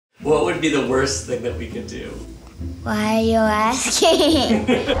What would be the worst thing that we could do? Why are you asking?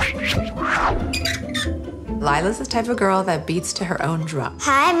 Lila's the type of girl that beats to her own drum.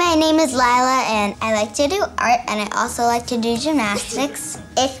 Hi, my name is Lila, and I like to do art, and I also like to do gymnastics.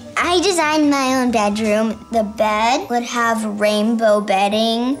 If I designed my own bedroom, the bed would have rainbow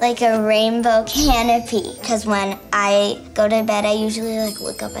bedding, like a rainbow canopy. Because when I go to bed, I usually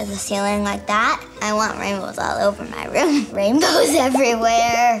look up at the ceiling like that. I want rainbows all over my room. Rainbows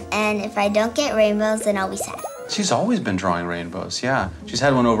everywhere. And if I don't get rainbows, then I'll be sad. She's always been drawing rainbows, yeah. She's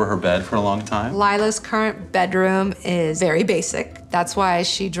had one over her bed for a long time. Lila's current bedroom is very basic. That's why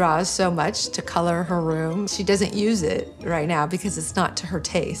she draws so much to color her room. She doesn't use it right now because it's not to her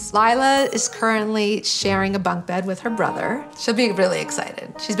taste. Lila is currently sharing a bunk bed with her brother. She'll be really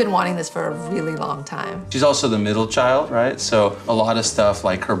excited. She's been wanting this for a really long time. She's also the middle child, right? So a lot of stuff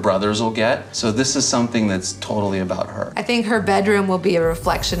like her brothers will get. So this is something that's totally about her. I think her bedroom will be a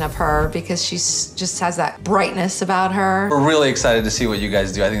reflection of her because she just has that brightness about her. We're really excited to see what you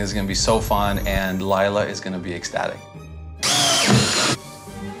guys do. I think this is gonna be so fun, and Lila is gonna be ecstatic.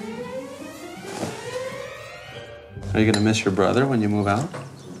 Are you gonna miss your brother when you move out?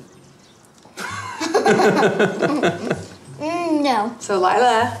 No. So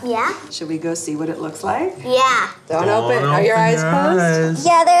Lila, Yeah? should we go see what it looks like? Yeah. Don't open. Are your eyes closed?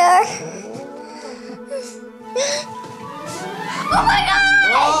 Yeah, they are. Oh my God!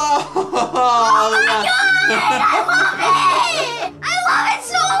 Oh my God! I love it! I love it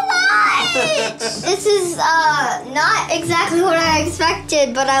so much! This is not exactly what I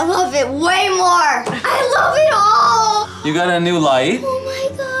expected, but I love it way more. I love it all! You got a new light. Oh my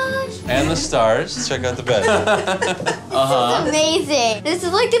gosh. And the stars. Check out the bed. This is amazing. This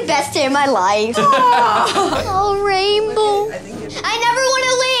is like the best day of my life. Oh, rainbow. I never want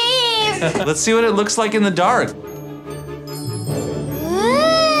to leave. Let's see what it looks like in the dark.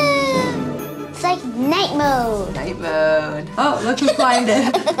 It's like night mode. Night mode. Oh, look who climbed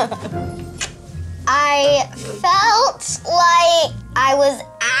it. I felt like I was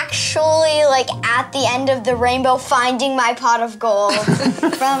actually at the end of the rainbow finding my pot of gold.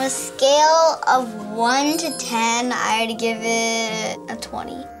 From a scale of 1 to 10, I'd give it a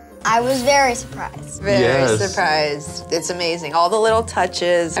 20. I was very surprised. Very surprised. It's amazing. All the little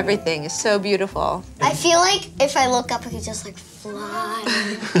touches, everything is so beautiful. I feel like if I look up, I could just fly,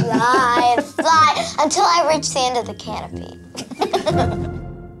 fly, fly until I reach the end of the canopy.